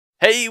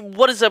Hey,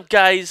 what is up,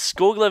 guys?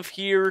 Goldy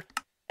here,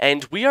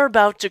 and we are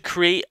about to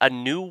create a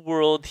new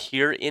world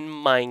here in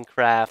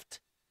Minecraft.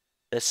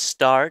 The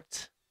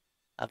start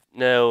of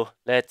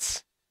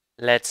let's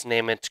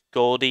name it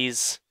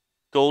Goldy's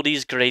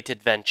Great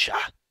Adventure.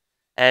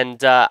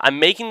 And I'm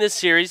making this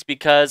series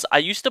because I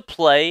used to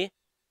play.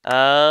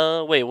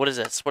 Wait, what is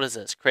this? What is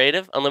this?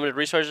 Creative, unlimited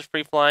resources,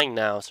 free flying.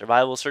 Now,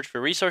 survival, search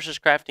for resources,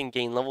 crafting,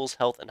 gain levels,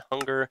 health, and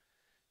hunger.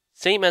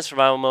 Same as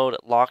survival mode,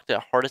 locked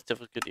at hardest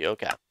difficulty.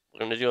 Okay. We're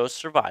going to do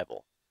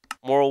survival.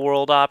 Moral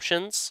world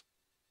options.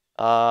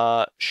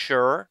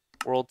 Sure.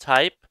 World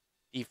type.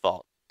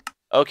 Default.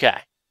 Okay.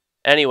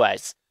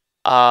 Anyways.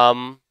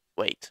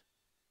 Wait.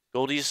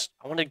 Goldy's,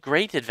 I wanted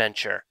great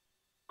adventure.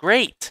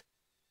 Great.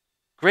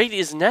 Great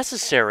is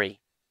necessary.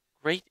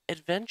 Great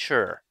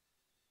adventure.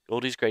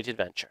 Goldy's great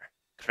adventure.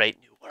 Great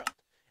new world.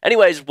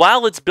 Anyways,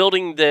 while it's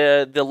building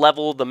the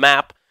level, the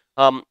map,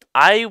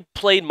 I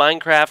played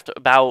Minecraft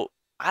about,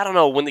 I don't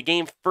know, when the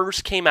game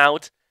first came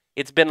out.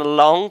 It's been a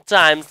long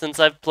time since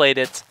I've played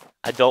it.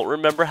 I don't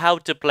remember how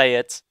to play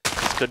it.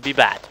 This could be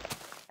bad.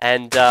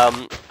 And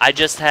I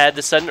just had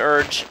the sudden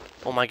urge.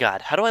 Oh my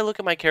god. How do I look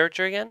at my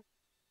character again?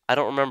 I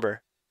don't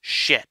remember.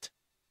 Shit.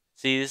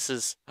 See, this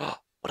is... what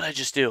did I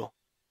just do?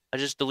 I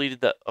just deleted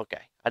the...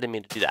 Okay. I didn't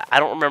mean to do that. I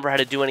don't remember how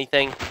to do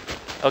anything.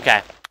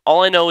 Okay.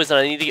 All I know is that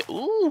I need to get...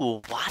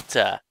 Ooh,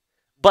 water.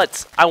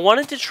 But I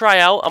wanted to try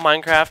out a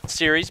Minecraft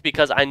series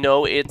because I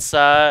know it's...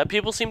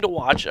 people seem to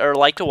watch or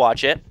like to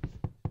watch it.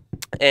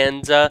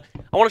 And I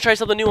want to try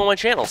something new on my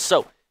channel.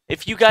 So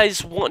if you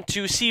guys want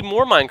to see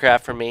more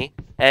Minecraft from me,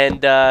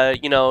 and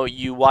you know,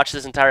 you watch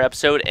this entire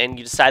episode and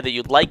you decide that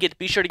you'd like it,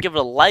 be sure to give it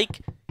a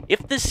like.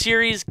 If this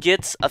series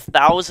gets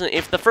 1,000,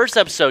 if the first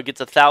episode gets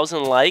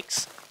 1,000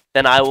 likes,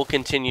 then I will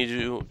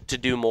continue to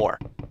do more.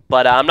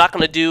 But I'm not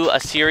going to do a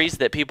series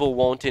that people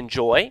won't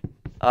enjoy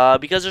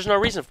because there's no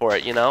reason for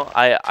it. You know,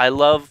 I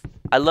love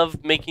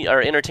making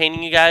or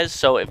entertaining you guys.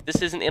 So if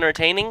this isn't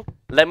entertaining,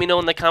 let me know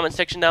in the comment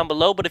section down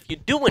below. But if you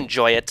do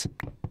enjoy it,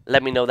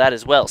 let me know that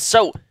as well.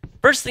 So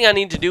first thing I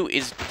need to do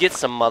is get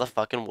some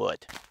motherfucking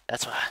wood.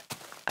 That's what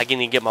I need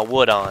to get my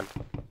wood on.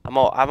 I'm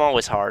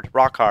always hard,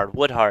 rock hard,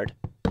 wood hard.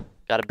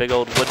 Got a big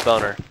old wood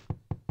boner.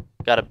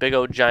 Got a big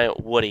old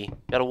giant woody.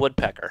 Got a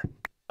woodpecker.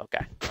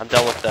 Okay, I'm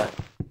done with the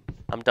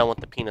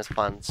penis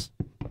puns.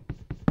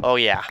 Oh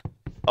yeah,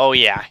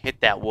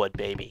 hit that wood,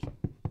 baby.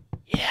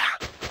 Yeah.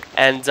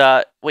 And,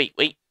 wait,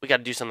 we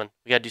gotta do something.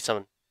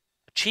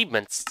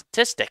 Achievements,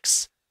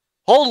 statistics.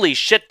 Holy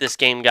shit, this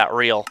game got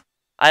real.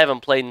 I haven't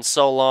played in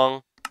so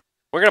long.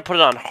 We're gonna put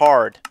it on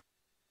hard.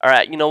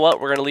 Alright, you know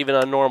what? We're gonna leave it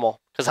on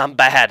normal. Because I'm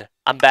bad.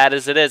 I'm bad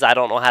as it is. I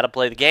don't know how to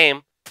play the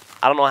game.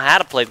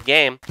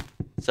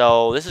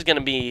 So, this is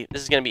gonna be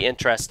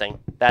interesting.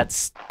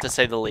 That's to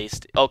say the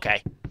least.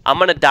 Okay. I'm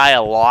gonna die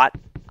a lot.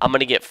 I'm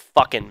gonna get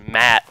fucking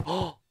mad.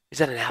 Oh, is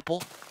that an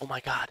apple? Oh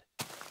my god.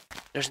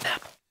 There's an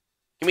apple.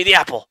 Give me the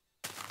apple.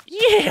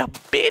 Yeah,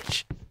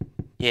 bitch.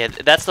 Yeah,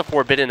 that's the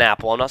forbidden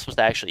apple. I'm not supposed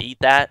to actually eat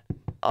that.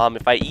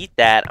 If I eat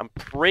that, I'm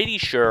pretty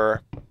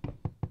sure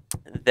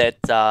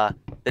that the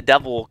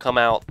devil will come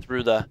out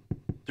through the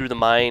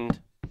minefields.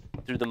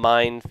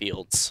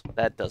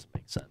 That doesn't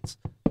make sense.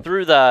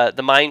 Through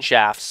the mine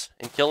shafts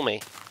and kill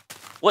me.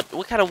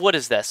 What kind of wood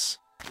is this?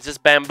 Is this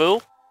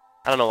bamboo?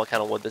 I don't know what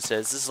kind of wood this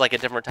is. This is like a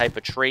different type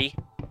of tree.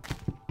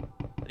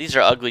 These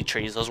are ugly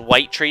trees. Those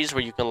white trees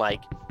where you can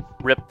like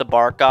rip the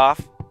bark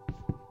off.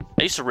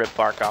 I used to rip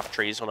bark off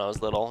trees when I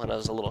was little, and I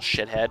was a little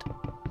shithead.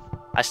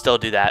 I still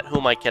do that. Who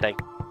am I kidding?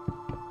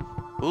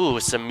 Ooh,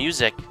 some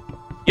music.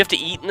 You have to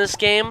eat in this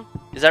game?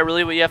 Is that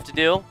really what you have to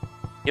do? You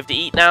have to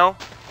eat now?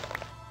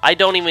 I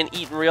don't even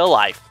eat in real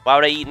life. Why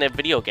would I eat in a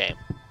video game?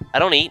 I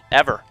don't eat,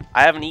 ever.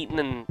 I haven't eaten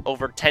in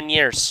over 10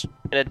 years.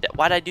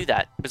 Why'd I do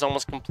that? It was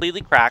almost completely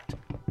cracked,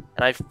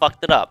 and I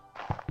fucked it up.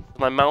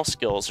 My mouse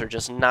skills are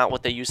just not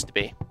what they used to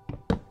be.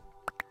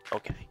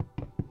 Okay.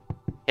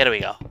 Here we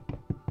go.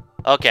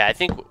 Okay, I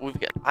think we've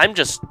got...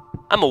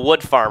 I'm a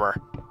wood farmer.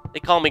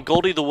 They call me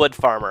Goldy the Wood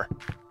Farmer.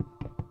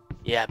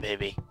 Yeah,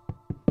 baby.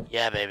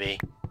 Yeah, baby.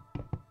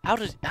 How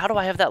do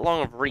I have that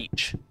long of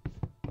reach?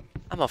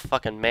 I'm a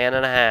fucking man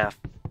and a half.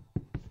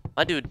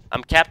 My dude,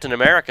 I'm Captain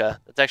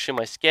America. That's actually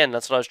my skin.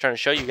 That's what I was trying to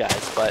show you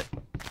guys, but...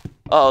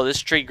 Uh-oh, this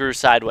tree grew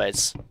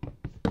sideways.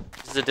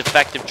 This is a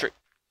defective tree.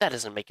 That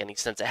doesn't make any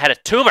sense. It had a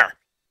tumor!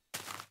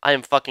 I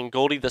am fucking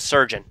Goldy the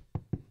Surgeon.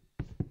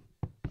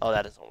 Oh,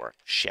 that doesn't work.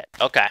 Shit.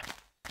 Okay.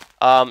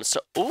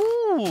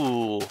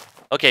 Ooh.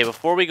 Okay,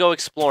 before we go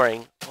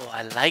exploring. Oh,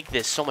 I like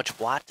this. So much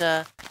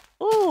water.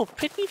 Ooh,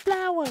 pretty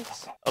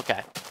flowers.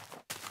 Okay.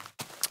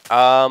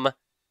 How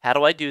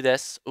do I do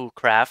this? Ooh,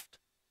 craft.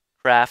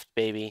 Craft,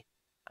 baby.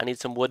 I need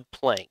some wood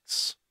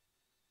planks.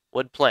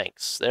 Wood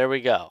planks. There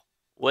we go.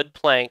 Wood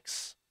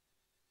planks.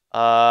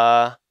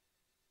 And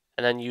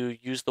then you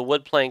use the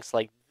wood planks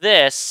like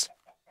this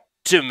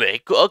to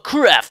make a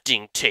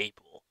crafting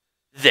table.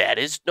 That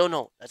is...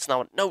 No, that's not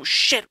what... No,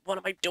 shit! What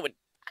am I doing?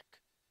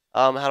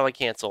 How do I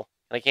cancel?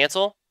 Can I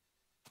cancel?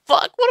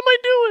 Fuck, what am I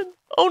doing?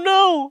 Oh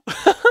no!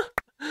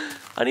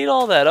 I need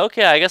all that.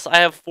 Okay, I guess I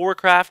have 4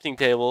 crafting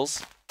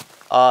tables.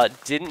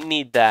 Didn't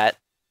need that.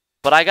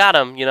 But I got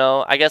him, you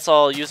know. I guess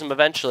I'll use him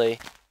eventually.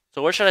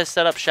 So where should I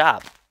set up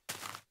shop?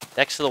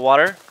 Next to the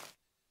water?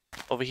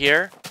 Over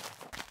here?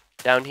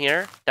 Down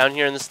here? Down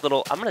here in this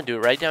little... I'm gonna do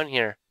it right down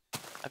here.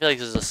 I feel like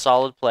this is a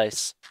solid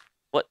place.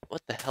 What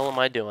the hell am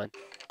I doing?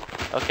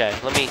 Okay,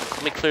 let me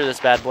clear this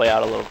bad boy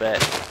out a little bit.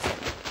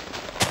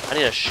 I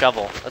need a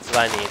shovel. That's what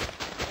I need.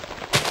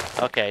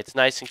 Okay, it's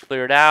nice and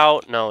cleared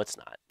out. No, it's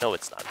not. No,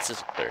 it's not. This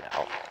isn't cleared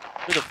out.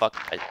 Who the fuck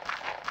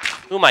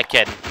who am I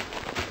kidding?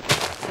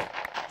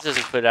 This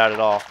isn't cleared out at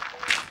all.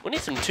 We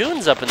need some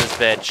tunes up in this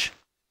bitch.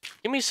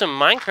 Give me some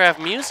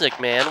Minecraft music,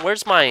 man.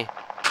 Where's my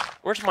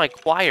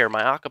choir,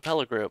 my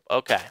acapella group?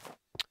 Okay.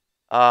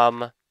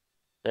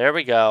 There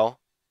we go.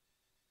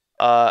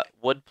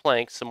 Wood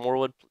planks, some more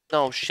wood.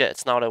 No, shit,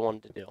 it's not what I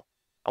wanted to do.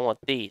 I want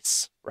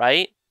these,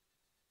 right?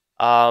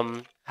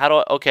 How do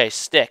I... Okay,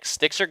 sticks.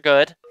 Sticks are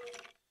good.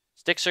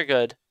 Sticks are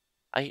good.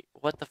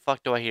 What the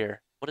fuck do I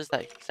hear? What is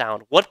that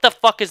sound? What the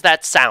fuck is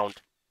that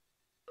sound?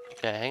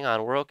 Okay, hang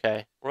on. We're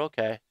okay. We're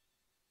okay.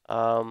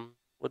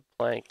 Wood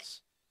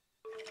planks.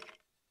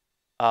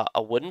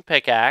 A wooden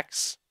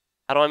pickaxe.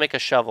 How do I make a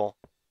shovel?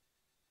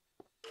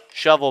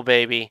 Shovel,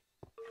 baby.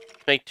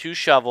 Make 2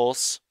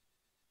 shovels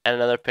and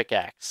another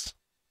pickaxe.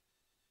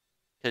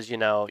 Because, you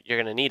know, you're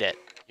going to need it.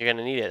 You're going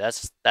to need it.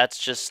 That's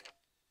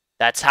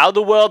how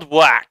the world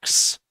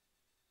works.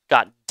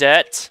 Got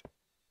dirt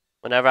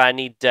whenever I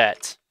need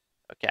dirt.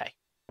 Okay.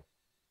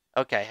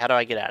 Okay, how do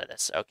I get out of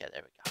this? Okay,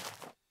 there we go.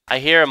 I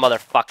hear a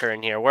motherfucker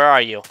in here. Where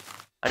are you?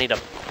 I need a...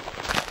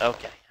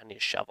 Okay, I need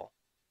a shovel.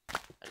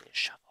 I need a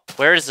shovel.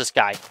 Where is this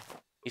guy?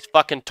 He's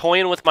fucking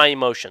toying with my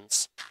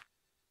emotions.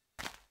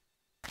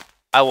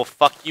 I will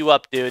fuck you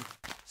up, dude.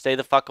 Stay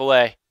the fuck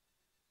away.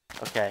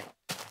 Okay.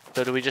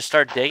 So do we just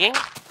start digging?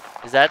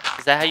 Is that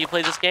how you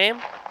play this game?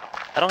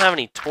 I don't have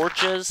any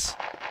torches.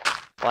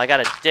 Well, I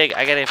gotta dig.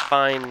 I gotta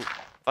find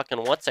fucking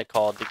what's it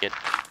called to get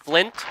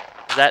flint?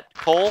 Is that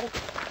coal?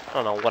 I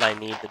don't know what I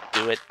need to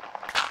do it.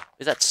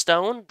 Is that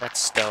stone? That's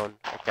stone.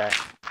 Okay.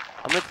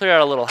 I'm gonna clear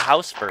out a little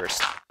house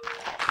first.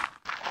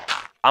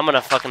 I'm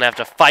gonna fucking have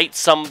to fight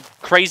some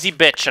crazy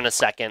bitch in a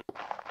second.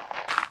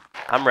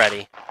 I'm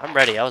ready. I'm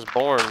ready. I was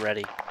born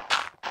ready.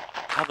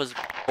 I was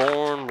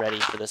born ready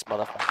for this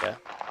motherfucker.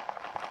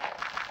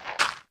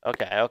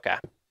 Okay, okay.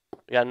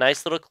 We got a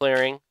nice little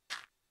clearing.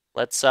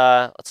 Let's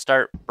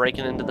start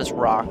breaking into this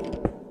rock.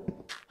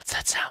 What's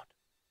that sound?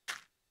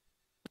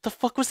 What the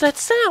fuck was that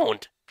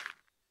sound?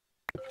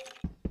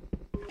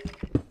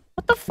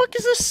 What the fuck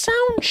is this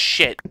sound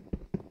shit?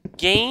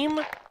 Game?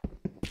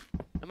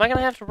 Am I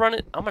gonna have to run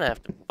it? I'm gonna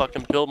have to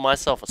fucking build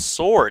myself a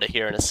sword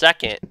here in a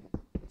second.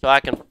 So I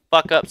can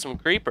fuck up some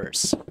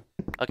creepers.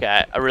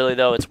 Okay, I really,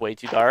 though, it's way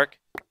too dark.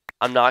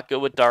 I'm not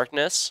good with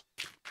darkness.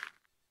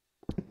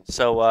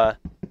 So,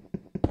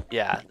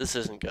 yeah, this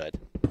isn't good.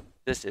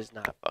 This is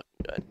not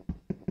fucking good.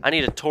 I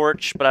need a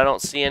torch, but I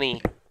don't see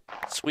any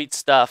sweet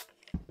stuff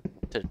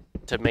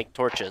to make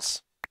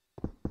torches.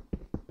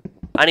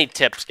 I need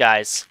tips,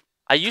 guys.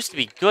 I used to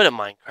be good at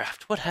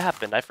Minecraft. What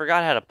happened? I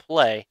forgot how to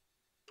play.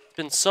 It's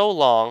been so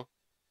long.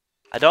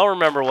 I don't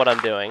remember what I'm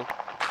doing.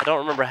 I don't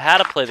remember how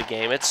to play the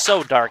game. It's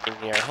so dark in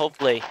here.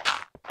 Hopefully,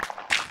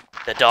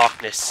 the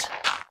darkness.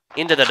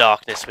 Into the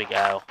darkness we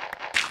go.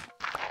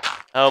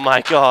 Oh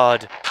my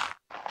god.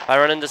 If I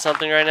run into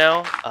something right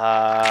now,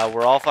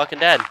 we're all fucking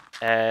dead.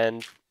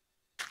 And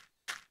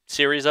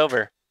series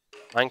over.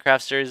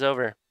 Minecraft series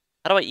over.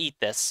 How do I eat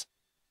this?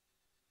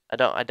 I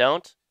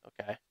don't?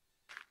 Okay.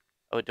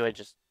 Oh, do I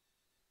just...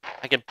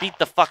 I can beat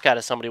the fuck out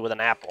of somebody with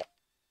an apple.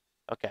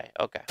 Okay,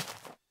 okay.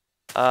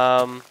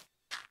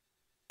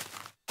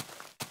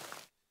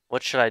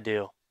 What should I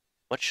do?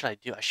 What should I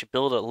do? I should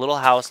build a little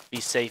house to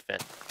be safe in.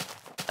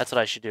 That's what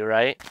I should do,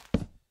 right?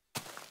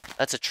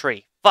 That's a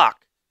tree.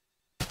 Fuck!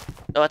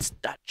 No, that's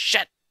not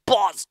shit.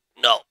 Pause!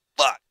 No!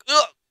 Fuck!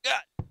 Oh,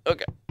 God!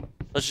 Okay.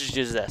 Let's just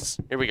use this.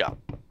 Here we go.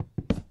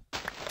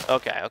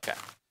 Okay, okay.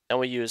 Then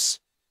we use...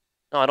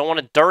 No, I don't want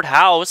a dirt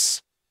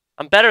house.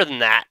 I'm better than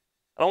that.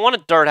 I don't want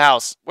a dirt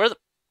house. Where's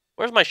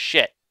my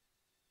shit?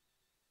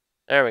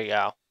 There we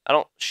go. I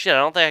don't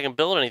think I can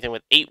build anything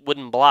with 8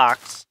 wooden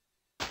blocks.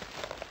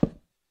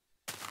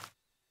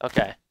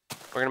 Okay.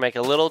 We're gonna make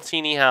a little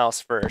teeny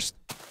house first.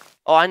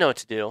 Oh, I know what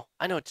to do.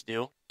 I know what to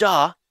do.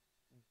 Duh.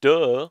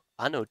 Duh.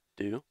 I know what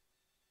to do.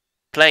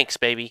 Planks,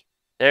 baby.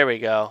 There we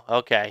go.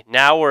 Okay.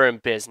 Now we're in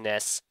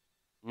business.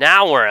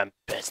 Now we're in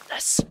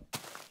business.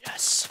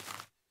 Yes.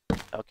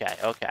 Okay,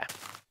 okay.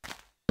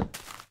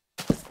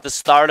 This is the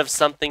start of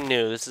something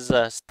new. This is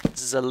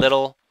a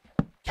little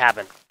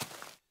cabin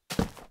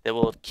that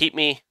will keep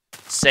me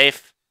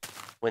safe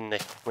when the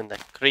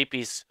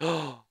creepies...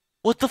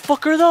 What the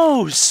fuck are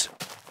those?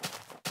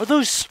 Are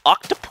those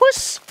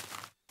octopus?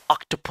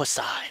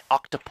 Octopusi.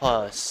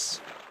 Octopus.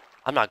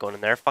 I'm not going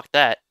in there. Fuck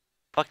that.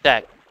 Fuck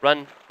that.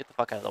 Run. Get the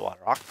fuck out of the water.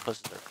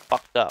 Octopuses are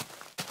fucked up.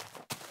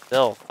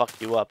 They'll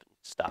fuck you up and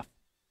stuff.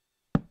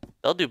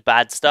 They'll do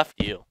bad stuff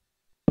to you.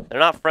 They're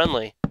not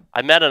friendly.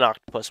 I met an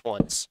octopus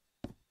once.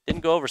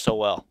 Didn't go over so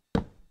well.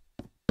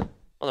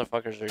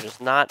 Motherfuckers are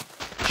just not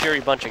a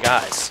cheery bunch of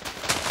guys.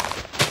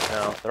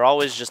 No, they're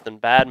always just in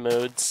bad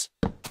moods.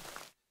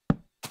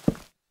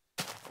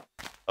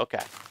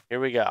 Okay, here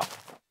we go.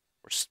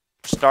 We're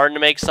starting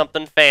to make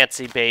something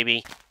fancy,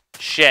 baby.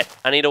 Shit,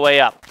 I need a way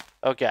up.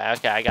 Okay,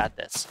 I got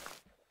this.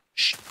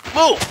 Shh,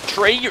 move!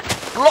 Trey, you're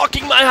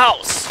blocking my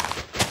house!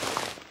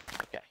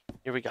 Okay,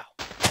 here we go.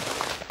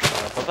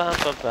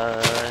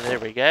 There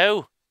we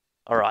go.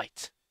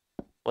 Alright.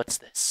 What's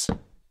this?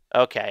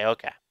 Okay.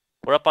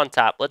 We're up on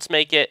top. Let's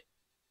make it...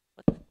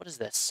 What is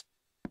this?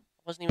 I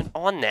wasn't even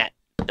on that,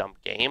 dumb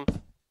game.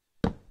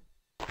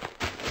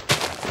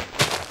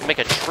 Make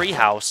a tree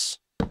house.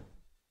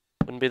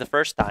 Wouldn't be the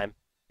first time.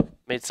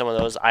 Made some of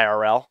those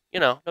IRL. You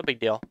know, no big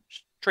deal.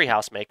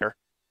 Treehouse maker.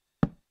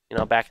 You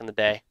know, back in the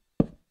day.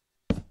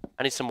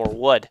 I need some more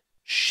wood.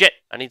 Shit,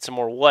 I need some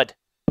more wood.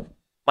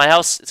 My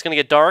house, it's going to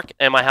get dark,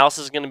 and my house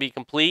is going to be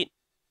complete.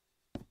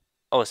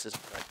 Oh, this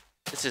isn't good.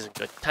 This isn't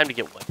good. Time to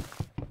get wood.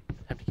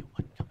 Time to get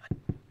wood.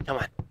 Come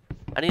on.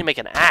 I need to make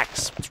an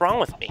axe. What's wrong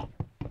with me?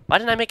 Why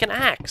didn't I make an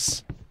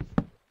axe?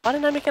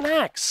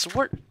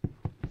 Where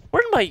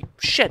did my...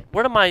 Shit,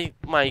 where did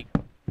my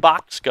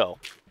box go?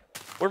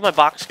 Where'd my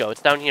box go?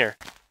 It's down here.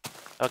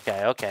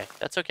 Okay.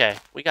 That's okay.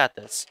 We got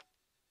this.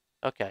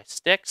 Okay,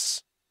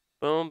 sticks.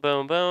 Boom.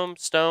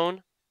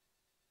 Stone.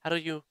 How do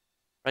you...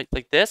 Right,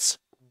 like this?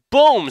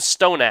 Boom!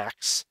 Stone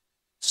axe.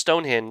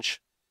 Stone hinge.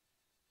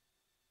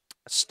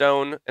 A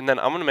stone. And then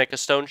I'm going to make a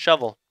stone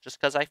shovel. Just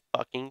because I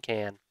fucking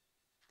can.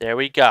 There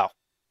we go.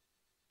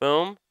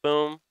 Boom.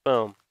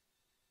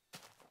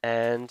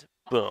 And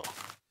boom.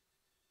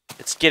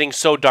 It's getting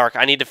so dark.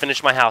 I need to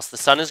finish my house. The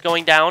sun is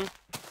going down.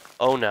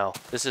 Oh no.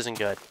 This isn't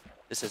good.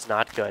 This is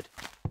not good.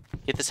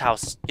 Get this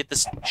house. Get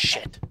this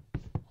shit.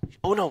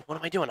 Oh no. What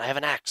am I doing? I have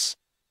an axe.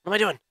 What am I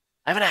doing?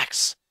 I have an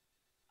axe.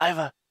 I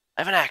have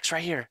an axe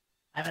right here.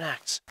 I have an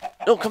axe.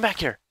 No, come back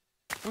here.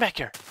 Come back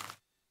here.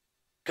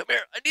 Come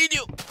here. I need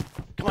you.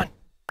 Come on.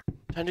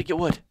 Time to get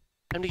wood.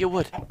 Time to get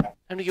wood.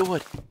 Time to get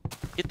wood.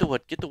 Get the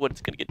wood. Get the wood.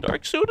 It's gonna get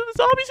dark soon, and the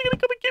zombies are gonna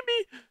come and get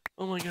me.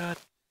 Oh my god.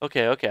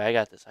 Okay. I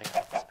got this. I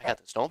got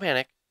this. Don't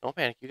panic. Don't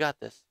panic. You got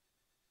this.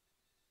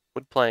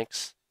 Wood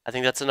planks. I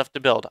think that's enough to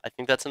build.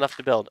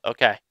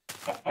 Okay.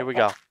 Here we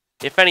go.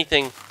 If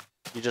anything,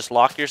 you just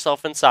lock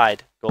yourself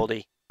inside,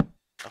 Goldy.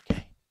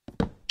 Okay.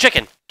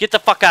 Chicken! Get the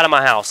fuck out of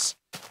my house!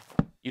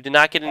 You did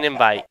not get an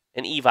invite.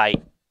 An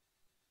evite.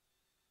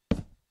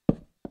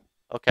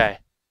 Okay.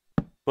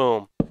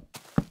 Boom.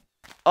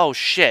 Oh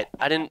shit.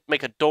 I didn't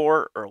make a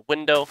door or a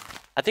window.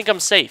 I think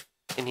I'm safe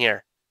in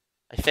here.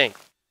 I think.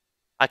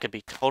 I could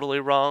be totally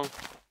wrong.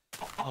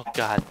 Oh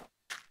god.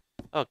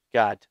 Oh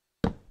god.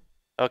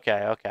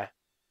 Okay.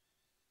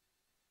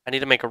 I need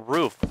to make a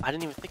roof. I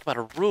didn't even think about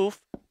a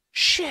roof.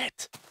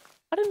 Shit.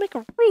 I didn't make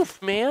a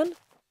roof, man.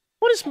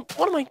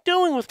 What am I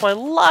doing with my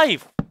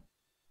life?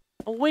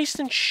 I'm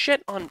wasting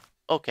shit on...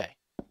 Okay.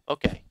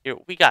 Here,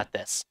 we got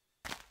this.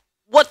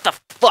 What the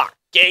fuck,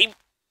 game?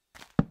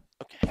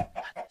 Okay,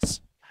 got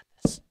this.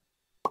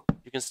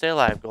 You can stay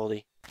alive,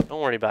 Goldy.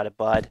 Don't worry about it,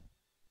 bud.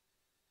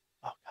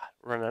 Oh god,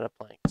 we're running out of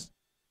planks.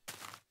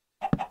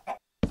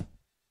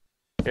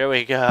 Here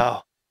we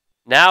go.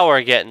 Now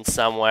we're getting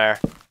somewhere.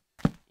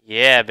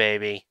 Yeah,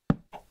 baby.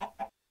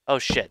 Oh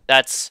shit,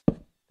 that's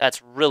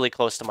really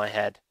close to my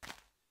head.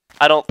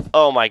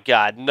 Oh my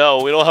god,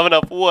 no, we don't have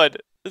enough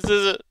wood. This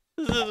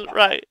isn't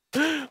right.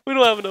 We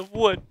don't have enough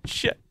wood.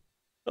 Shit.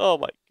 Oh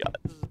my god,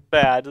 this is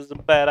bad. This is a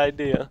bad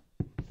idea.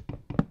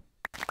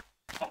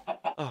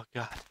 Oh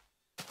god.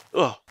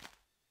 Oh.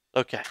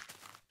 Okay.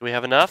 Do we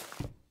have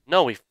enough?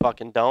 No, we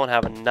fucking don't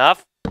have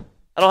enough. I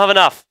don't have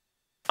enough.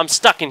 I'm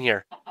stuck in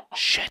here.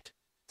 Shit.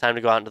 Time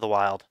to go out into the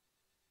wild.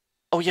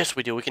 Oh yes,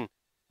 we do. We can...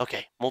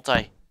 Okay,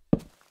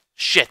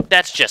 Shit,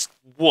 that's just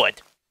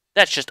wood.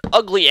 That's just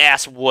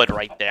ugly-ass wood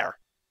right there.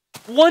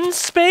 One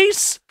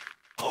space?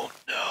 Oh,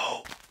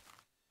 no.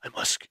 Do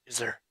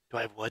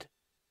I have wood?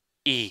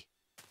 E.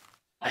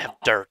 I have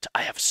dirt.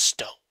 I have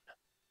stone.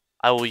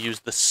 I will use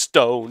the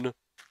stone.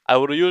 I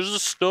will use the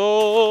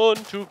stone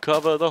to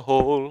cover the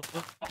hole.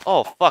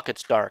 Oh, fuck,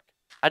 it's dark.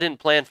 I didn't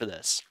plan for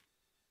this.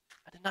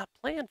 I did not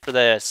plan for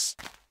this.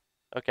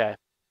 Okay.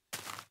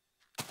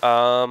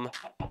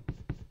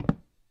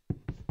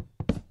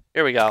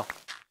 Here we go.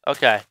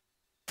 Okay.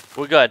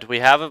 We're good. We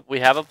have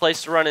a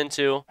place to run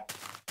into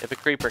if a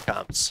creeper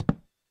comes.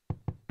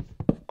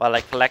 While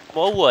I collect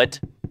more wood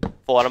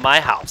for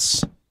my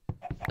house.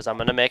 Because I'm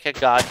going to make a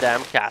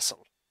goddamn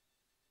castle.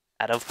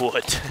 Out of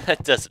wood.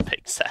 That doesn't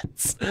make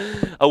sense.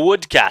 A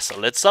wood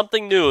castle. It's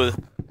something new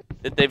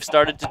that they've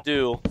started to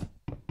do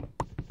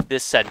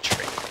this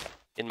century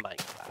in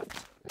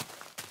Minecraft.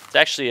 It's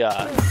actually,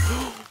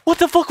 What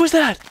the fuck was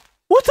that?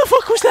 What the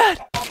fuck was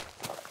that?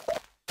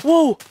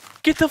 Whoa!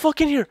 Get the fuck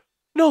in here!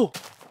 No!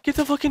 Get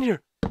the fuck in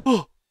here!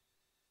 Oh!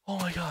 Oh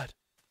my god.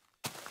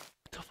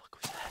 What the fuck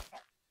was that?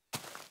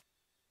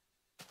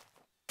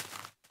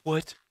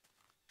 What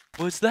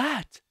was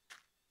that?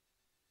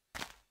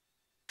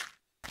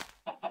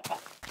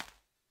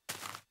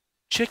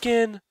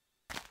 Chicken!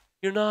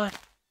 You're not...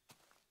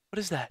 What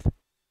is that?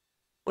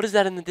 What is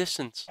that in the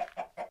distance?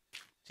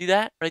 See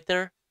that? Right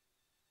there?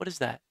 What is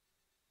that?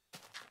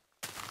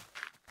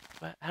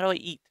 How do I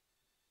eat?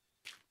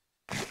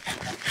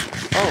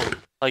 Oh,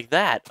 like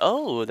that.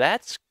 Oh,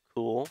 that's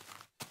cool.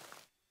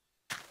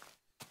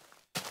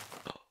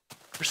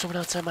 There's someone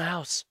outside my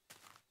house.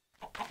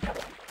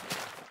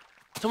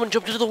 Someone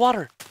jumped into the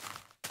water.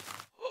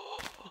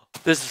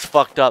 This is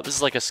fucked up. This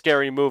is like a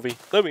scary movie.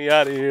 Let me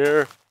out of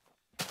here.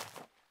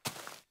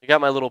 I got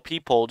my little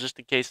peephole just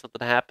in case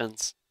something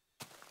happens.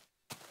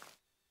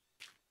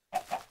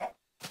 I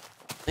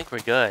think we're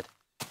good.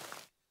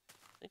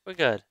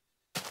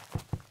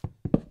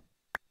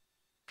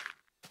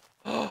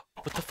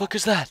 What the fuck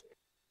is that?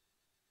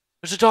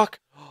 There's a dog.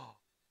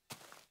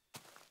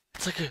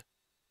 It's like a...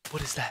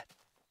 What is that?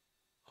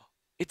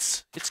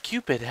 It's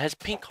Cupid. It has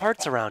pink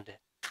hearts around it.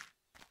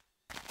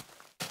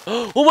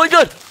 Oh my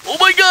god! Oh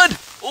my god!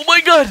 Oh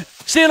my god!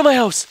 Stay out of my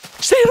house!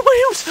 Stay out of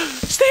my house!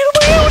 Stay out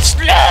of my house!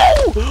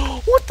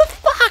 No! What the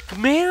fuck,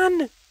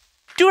 man?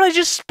 Dude, I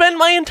just spent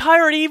my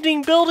entire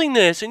evening building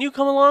this, and you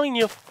come along and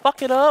you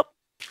fuck it up?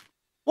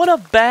 What a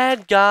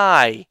bad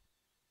guy.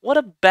 What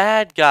a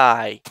bad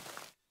guy.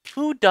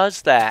 Who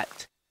does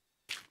that?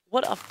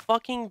 What a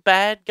fucking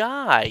bad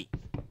guy.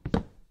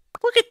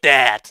 Look at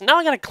that! Now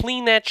I gotta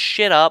clean that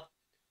shit up.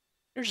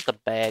 You're just a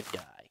bad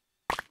guy.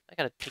 I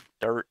gotta take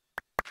dirt.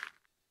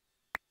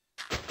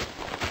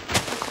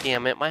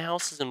 Damn it, my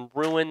house is in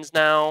ruins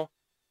now.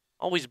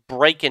 Always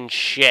breaking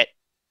shit.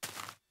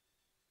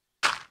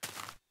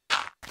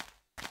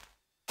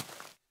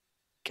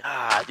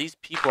 God, these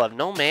people have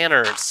no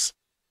manners.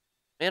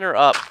 Manner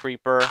up,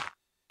 creeper.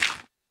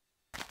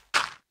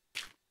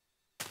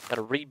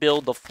 Gotta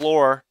rebuild the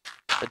floor.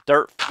 The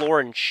dirt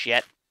floor and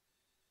shit.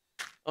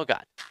 Oh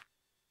god.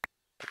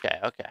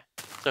 Okay.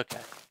 It's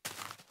okay.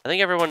 I think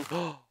everyone...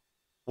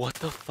 What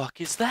the fuck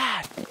is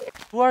that?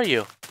 Who are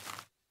you?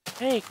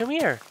 Hey, come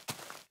here.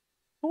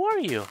 Who are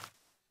you?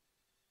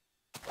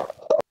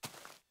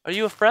 Are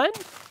you a friend?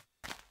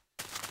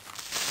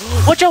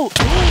 Watch out!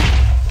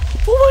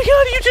 Oh my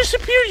god, you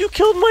disappeared! You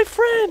killed my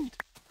friend!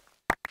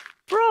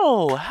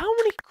 Bro, how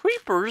many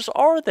creepers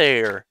are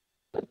there?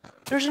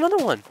 There's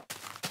another one.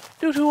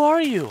 Dude, who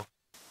are you?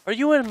 Are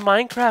you a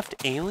Minecraft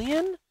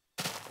alien?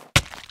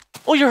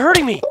 Oh, you're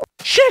hurting me!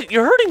 Shit,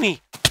 you're hurting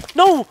me!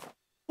 No!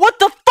 What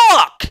the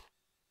fuck?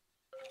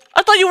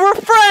 I thought you were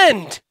a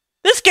friend!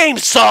 This game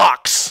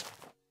sucks!